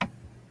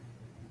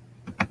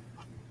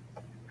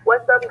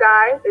What's up,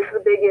 guys? It's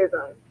the Big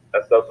Ism.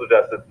 A social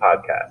justice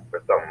podcast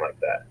or something like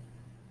that.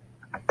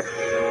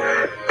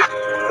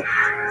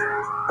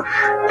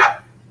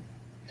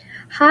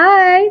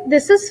 Hi,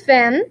 this is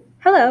Finn.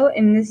 Hello,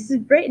 and this is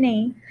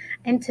Brittani.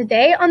 And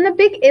today on the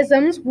Big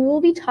Isms, we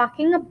will be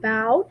talking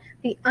about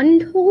the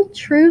untold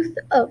truth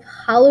of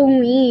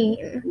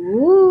Halloween.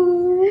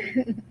 Ooh.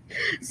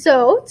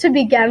 So, to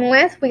begin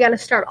with, we got to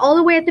start all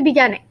the way at the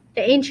beginning,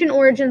 the ancient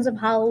origins of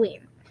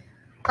Halloween.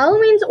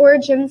 Halloween's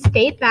origins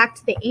date back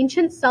to the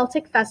ancient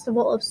Celtic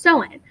festival of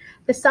Samhain.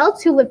 The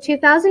Celts who lived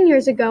 2,000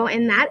 years ago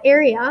in that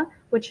area,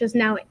 which is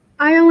now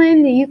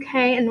Ireland, the UK,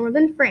 and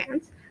northern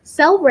France,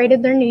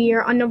 celebrated their new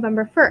year on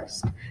November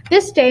 1st.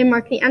 This day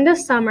marked the end of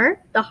summer,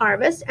 the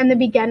harvest, and the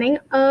beginning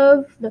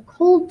of the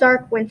cold,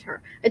 dark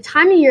winter, a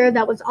time of year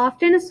that was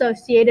often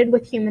associated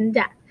with human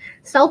death.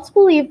 Celts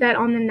believed that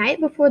on the night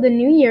before the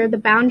new year, the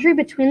boundary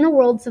between the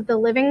worlds of the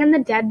living and the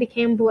dead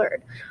became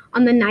blurred.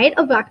 On the night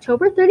of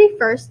October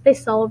 31st, they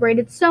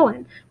celebrated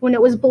Samhain, when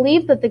it was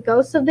believed that the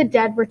ghosts of the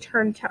dead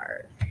returned to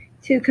Earth.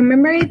 To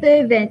commemorate the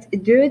event,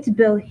 Druids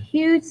built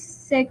huge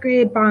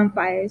sacred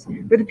bonfires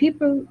where the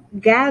people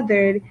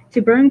gathered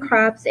to burn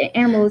crops and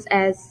animals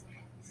as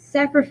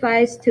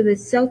sacrifice to the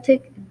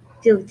Celtic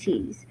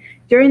deities.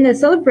 During the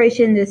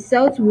celebration, the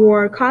Celts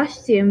wore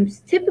costumes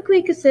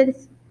typically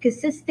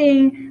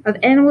consisting of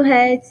animal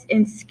heads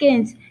and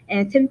skins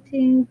and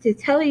attempting to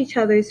tell each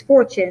other's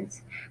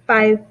fortunes.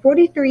 By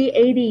 43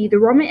 AD, the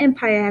Roman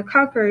Empire had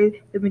conquered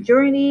the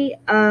majority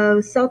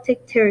of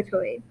Celtic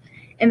territory.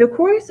 In the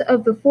course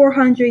of the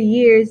 400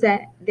 years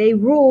that they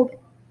ruled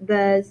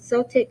the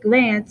Celtic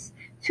lands,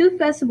 two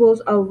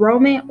festivals of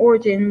Roman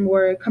origin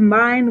were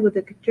combined with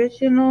the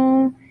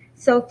traditional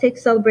Celtic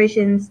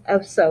celebrations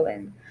of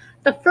Samhain.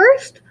 The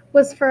first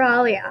was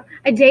Feralia,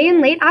 a day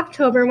in late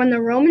October when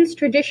the Romans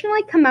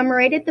traditionally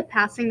commemorated the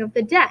passing of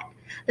the dead.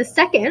 The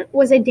second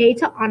was a day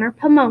to honor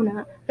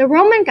Pomona, the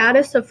Roman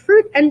goddess of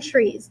fruit and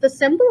trees. The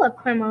symbol of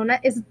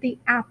Pomona is the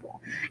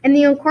apple, and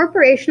the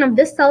incorporation of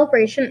this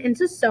celebration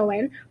into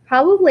Samhain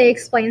probably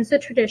explains the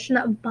tradition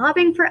of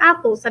bobbing for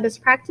apples that is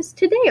practiced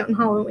today on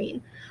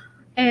Halloween.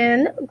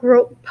 And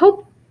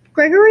Pope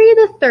Gregory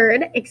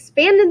III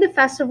expanded the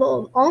festival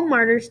of All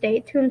Martyrs' Day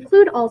to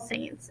include All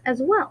Saints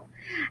as well,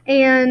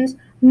 and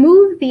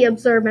moved the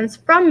observance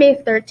from May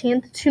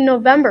 13th to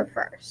November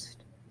 1st.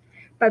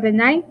 By the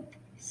 9th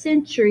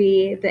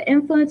century, the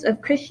influence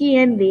of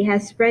Christianity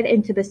has spread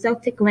into the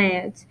Celtic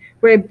lands,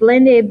 where it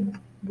blended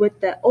with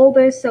the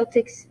older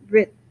Celtic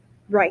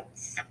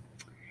rites.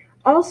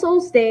 All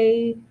Souls'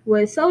 Day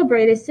was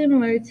celebrated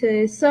similar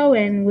to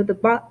Samhain with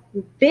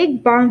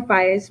big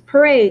bonfires,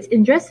 parades,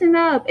 and dressing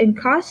up in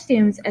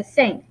costumes as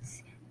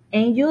saints,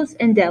 angels,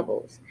 and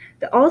devils.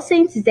 The All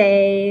Saints'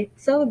 Day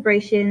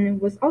celebration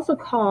was also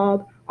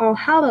called All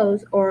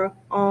Hallows or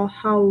All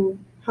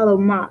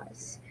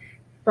Hallowmas,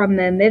 from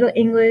the Middle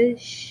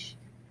English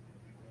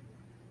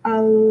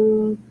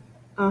Hallowmas,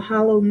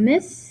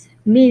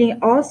 meaning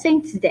All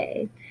Saints'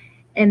 Day,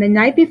 and the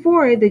night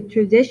before the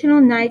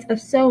traditional night of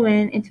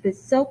Samhain into the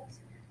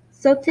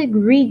Celtic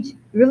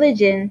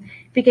religion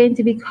began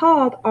to be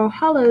called All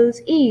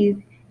Hallows'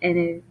 Eve, and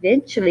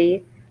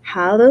eventually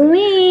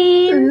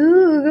Halloween.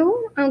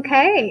 Ooh,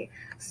 okay.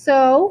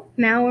 So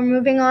now we're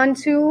moving on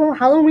to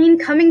Halloween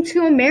coming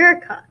to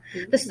America.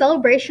 The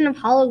celebration of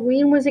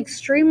Halloween was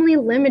extremely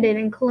limited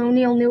in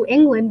colonial New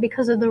England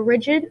because of the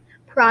rigid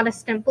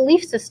Protestant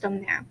belief system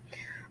there.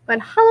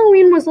 But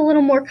Halloween was a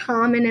little more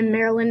common in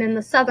Maryland and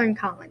the southern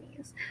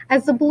colonies,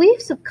 as the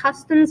beliefs of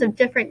customs of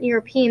different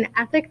European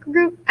ethnic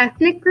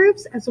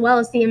groups, as well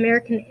as the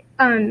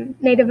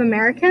Native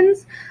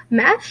Americans,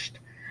 meshed.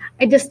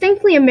 A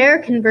distinctly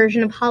American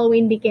version of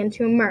Halloween began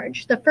to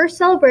emerge. The first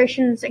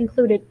celebrations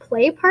included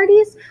play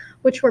parties,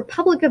 which were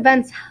public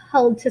events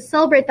held to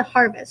celebrate the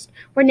harvest,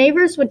 where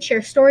neighbors would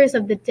share stories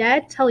of the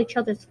dead, tell each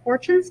other's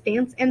fortunes,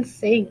 dance, and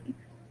sing.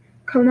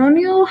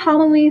 Colonial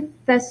Halloween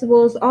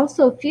festivals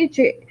also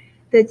featured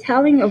the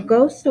telling of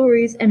ghost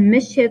stories and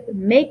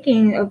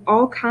mischief-making of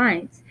all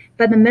kinds.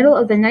 By the middle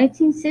of the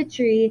 19th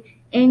century,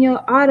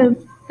 annual autumn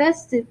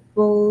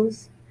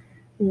festivals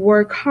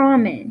were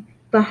common,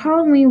 but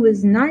Halloween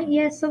was not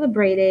yet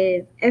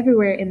celebrated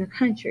everywhere in the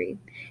country.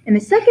 In the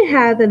second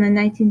half of the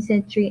 19th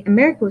century,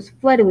 America was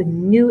flooded with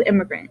new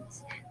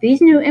immigrants. These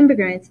new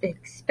immigrants,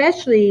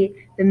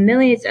 especially the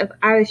millions of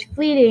Irish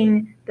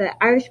fleeing the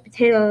Irish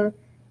potato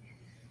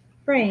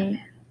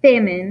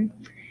famine,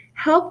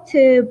 helped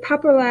to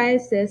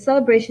popularize the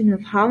celebration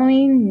of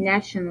Halloween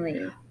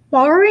nationally.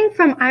 Borrowing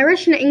from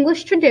Irish and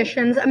English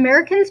traditions,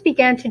 Americans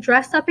began to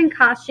dress up in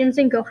costumes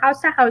and go house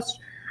to house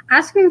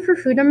asking for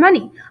food or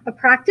money, a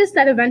practice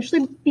that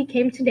eventually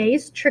became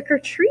today's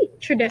trick-or-treat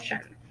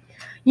tradition.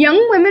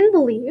 Young women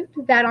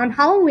believed that on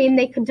Halloween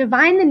they could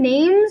divine the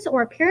names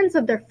or appearance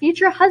of their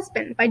future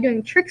husband by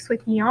doing tricks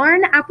with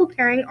yarn, apple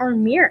paring, or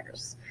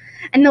mirrors.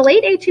 In the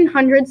late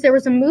 1800s, there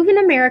was a move in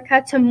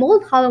America to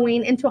mold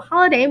Halloween into a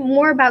holiday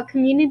more about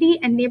community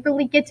and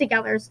neighborly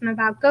get-togethers than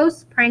about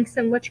ghosts, pranks,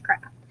 and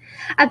witchcraft.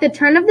 At the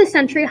turn of the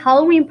century,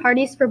 Halloween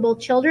parties for both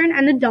children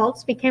and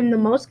adults became the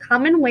most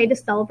common way to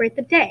celebrate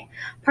the day.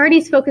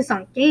 Parties focused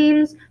on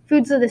games,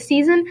 foods of the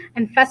season,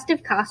 and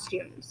festive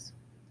costumes.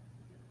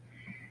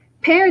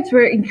 Parents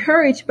were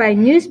encouraged by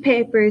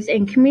newspapers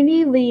and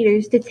community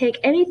leaders to take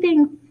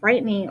anything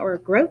frightening or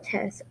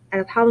grotesque out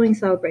of Halloween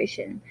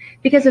celebration.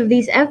 Because of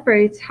these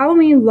efforts,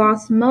 Halloween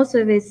lost most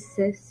of its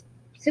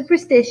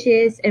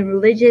superstitious and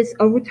religious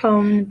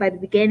overtone by the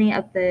beginning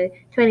of the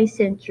 20th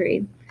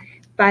century.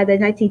 By the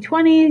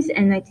 1920s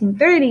and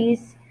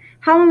 1930s,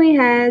 Halloween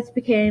has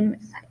become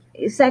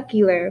a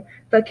secular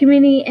but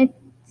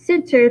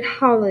community-centered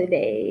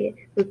holiday,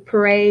 with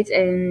parades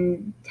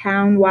and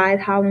town-wide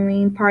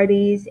Halloween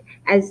parties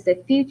as the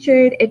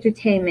featured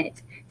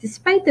entertainment.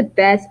 Despite the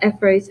best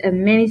efforts of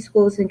many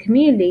schools and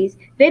communities,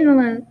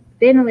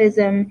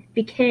 vandalism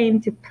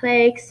began to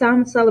plague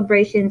some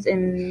celebrations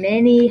in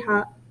many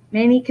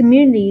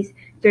communities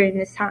during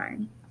this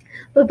time.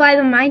 But by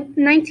the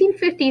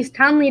 1950s,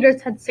 town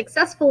leaders had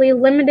successfully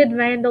limited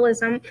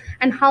vandalism,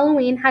 and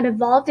Halloween had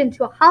evolved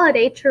into a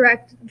holiday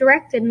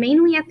directed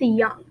mainly at the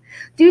young.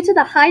 Due to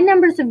the high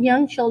numbers of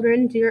young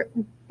children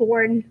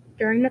born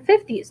during the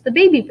 50s, the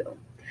baby boom,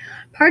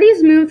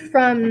 parties moved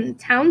from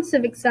town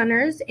civic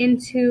centers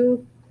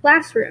into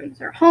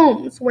classrooms or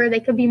homes where they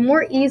could be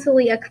more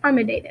easily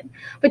accommodated.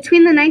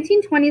 Between the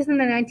 1920s and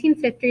the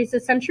 1950s, the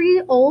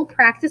century-old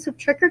practice of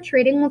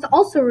trick-or-treating was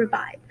also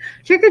revived.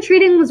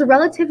 Trick-or-treating was a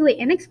relatively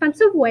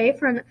inexpensive way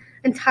for an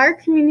entire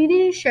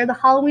community to share the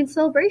Halloween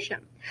celebration.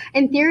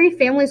 In theory,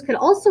 families could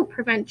also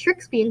prevent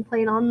tricks being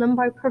played on them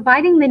by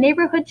providing the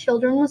neighborhood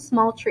children with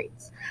small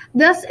treats.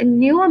 Thus, a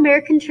new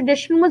American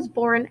tradition was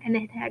born, and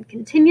it had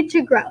continued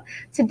to grow.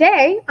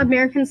 Today,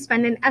 Americans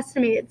spend an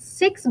estimated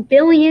 $6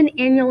 billion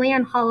annually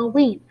on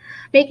Halloween,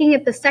 making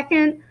it the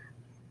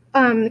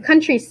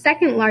country's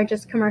second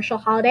largest commercial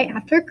holiday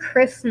after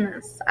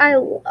Christmas. I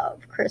love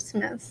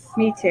Christmas.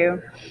 Me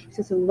too. It's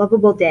just a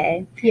lovable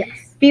day.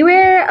 Yes.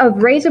 Beware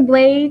of razor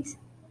blades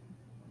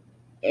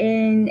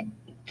and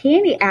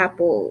candy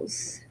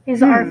apples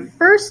Is our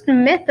first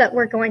myth that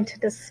we're going to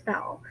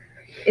dispel.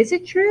 Is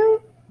it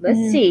true?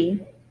 Let's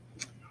see.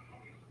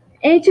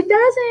 In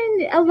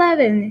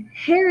 2011,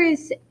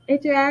 Harris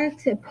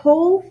Interactive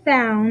poll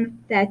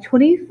found that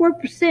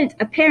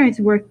 24% of parents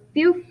were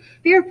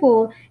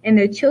fearful and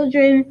their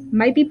children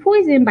might be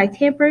poisoned by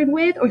tampered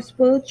with or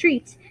spoiled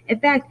treats. In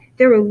fact,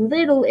 there were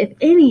little, if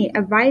any,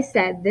 advice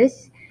that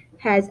this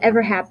has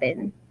ever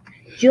happened.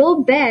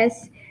 Jill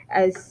Bess,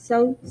 a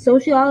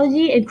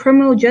sociology and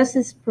criminal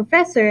justice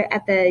professor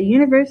at the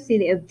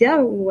University of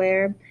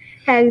Delaware,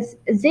 has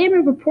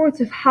examined reports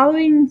of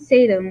Halloween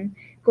sadism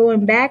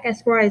going back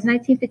as far as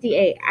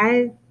 1958.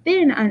 I've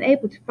been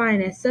unable to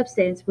find a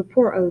substance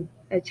report of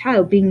a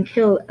child being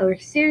killed or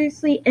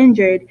seriously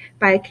injured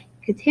by a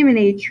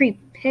contaminated treat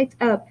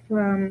picked up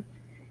in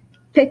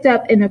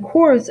the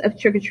course of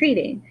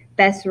trick-or-treating.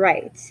 Bess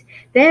writes,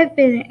 there have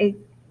been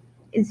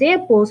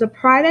examples of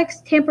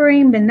products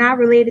tampering but not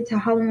related to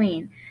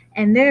Halloween.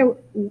 And there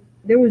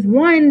was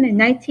one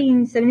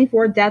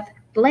 1974 death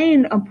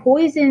blamed on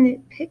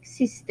poisoned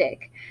pixie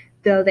stick,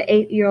 though the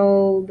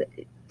 8-year-old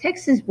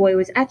Texas boy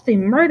was actually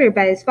murdered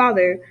by his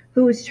father,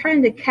 who was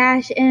trying to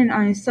cash in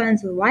on his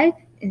son's life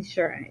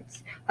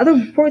insurance. Other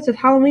reports of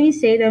Halloween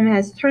sadism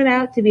has turned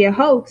out to be a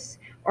hoax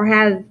or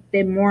have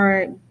been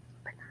more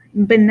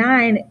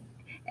benign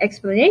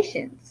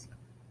explanations.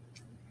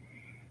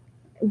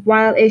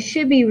 While it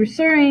should be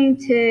reassuring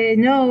to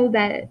know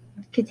that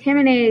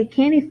contaminated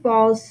candy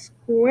falls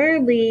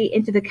squarely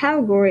into the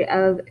category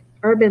of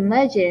urban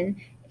legend,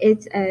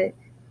 it's a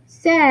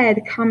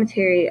sad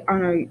commentary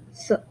on our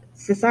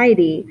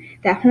society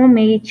that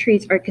homemade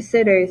treats are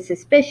considered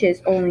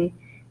suspicious only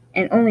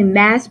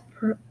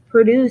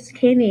mass-produced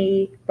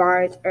candy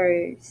bars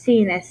are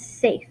seen as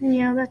safe.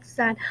 Yeah, that's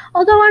sad.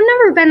 Although I've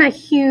never been a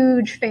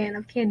huge fan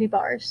of candy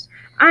bars.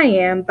 I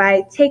am, but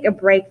I take a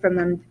break from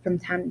them from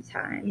time to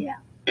time. Yeah.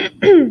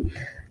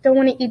 Don't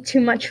want to eat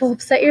too much, will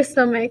upset your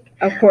stomach.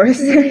 Of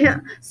course. Yeah.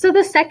 So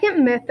the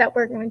second myth that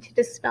we're going to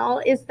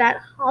dispel is that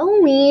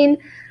Halloween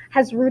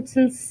has roots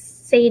in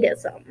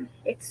sadism.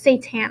 It's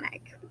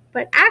satanic.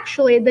 But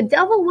actually, the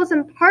devil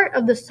wasn't part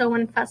of the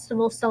Samhain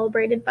festival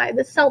celebrated by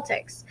the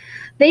Celtics.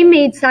 They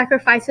made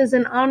sacrifices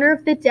in honor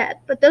of the dead,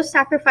 but those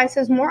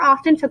sacrifices more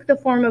often took the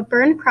form of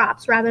burned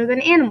crops rather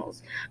than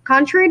animals.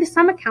 Contrary to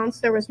some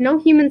accounts, there was no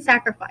human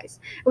sacrifice.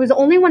 It was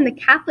only when the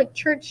Catholic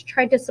Church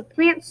tried to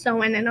supplant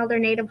Samhain and other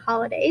native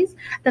holidays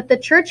that the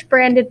church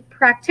branded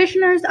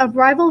practitioners of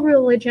rival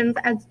religions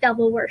as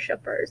devil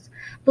worshippers.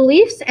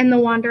 Beliefs in the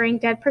wandering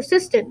dead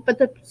persisted, but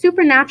the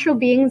supernatural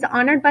beings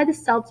honored by the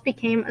Celts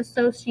became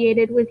associated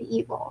with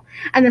evil,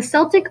 and the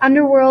Celtic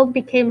underworld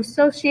became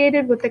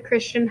associated with the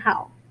Christian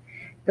hell.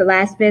 The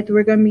last myth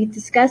we're going to be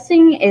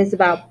discussing is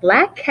about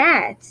black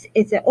cats.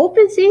 It's an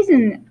open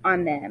season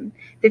on them.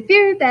 The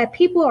fear that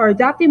people are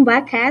adopting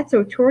black cats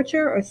or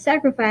torture or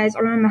sacrifice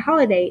around the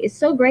holiday is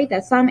so great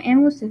that some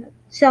animal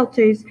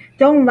shelters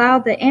don't allow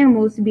the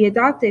animals to be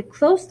adopted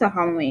close to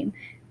Halloween.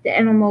 The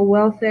Animal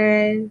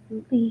Welfare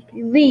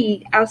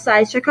League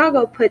outside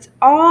Chicago puts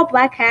all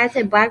black cats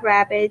and black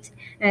rabbits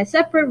in a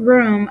separate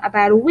room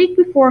about a week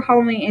before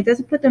Halloween and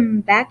doesn't put them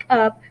back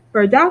up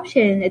for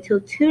adoption until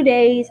 2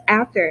 days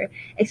after,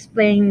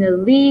 explaining the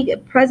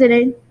league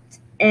president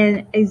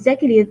and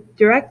executive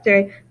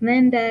director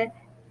Linda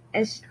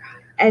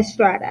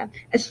Estrada.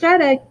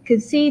 Estrada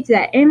concedes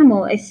that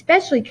animals,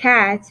 especially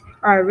cats,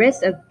 are at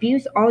risk of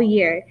abuse all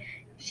year.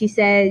 She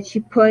said she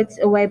puts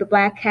away the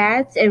black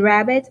cats and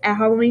rabbits at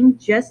Halloween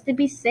just to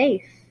be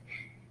safe.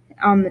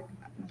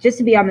 Just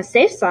to be on the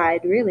safe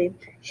side, really.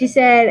 She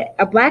said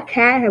a black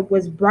cat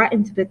was brought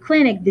into the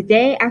clinic the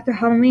day after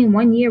Halloween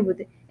 1 year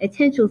with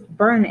initials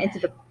burned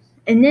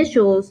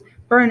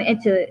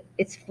into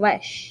its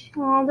flesh.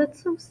 Oh,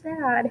 that's so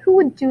sad. Who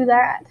would do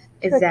that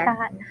to a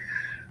cat?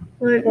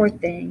 Exactly. Poor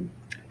thing.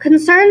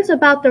 Concerns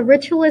about the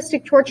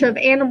ritualistic torture of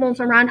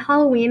animals around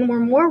Halloween were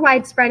more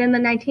widespread in the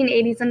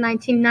 1980s and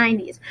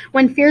 1990s,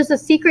 when fears of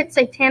secret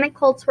satanic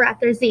cults were at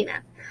their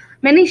zenith.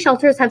 Many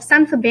shelters have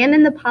since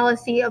abandoned the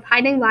policy of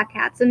hiding black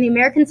cats, and the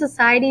American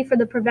Society for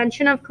the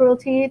Prevention of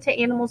Cruelty to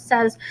Animals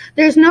says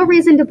there's no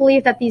reason to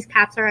believe that these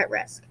cats are at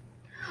risk.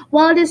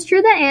 While it is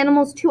true that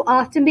animals too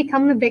often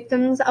become the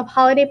victims of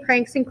holiday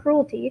pranks and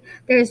cruelty,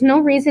 there is no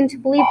reason to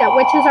believe that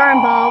witches are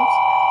involved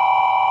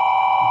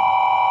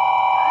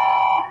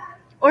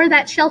or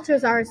that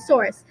shelters are a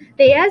source.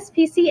 The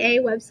ASPCA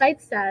website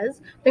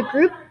says the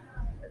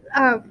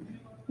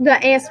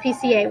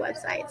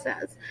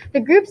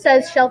group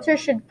says shelters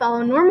should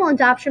follow normal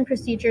adoption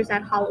procedures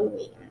at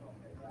Halloween.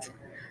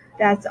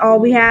 That's all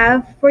we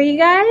have for you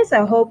guys.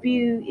 I hope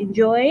you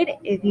enjoyed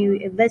if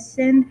you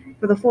listened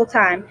for the full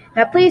time.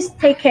 Now, please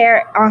take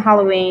care on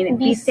Halloween.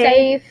 Be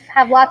safe.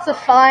 Have lots of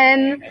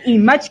fun. Eat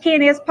much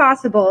candy as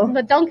possible.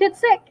 But don't get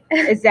sick.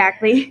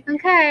 Exactly.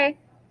 Okay.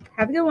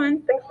 Have a good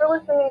one. Thanks for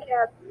listening,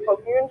 cats.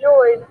 Hope you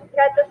enjoyed.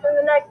 Catch us in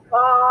the next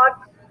pod.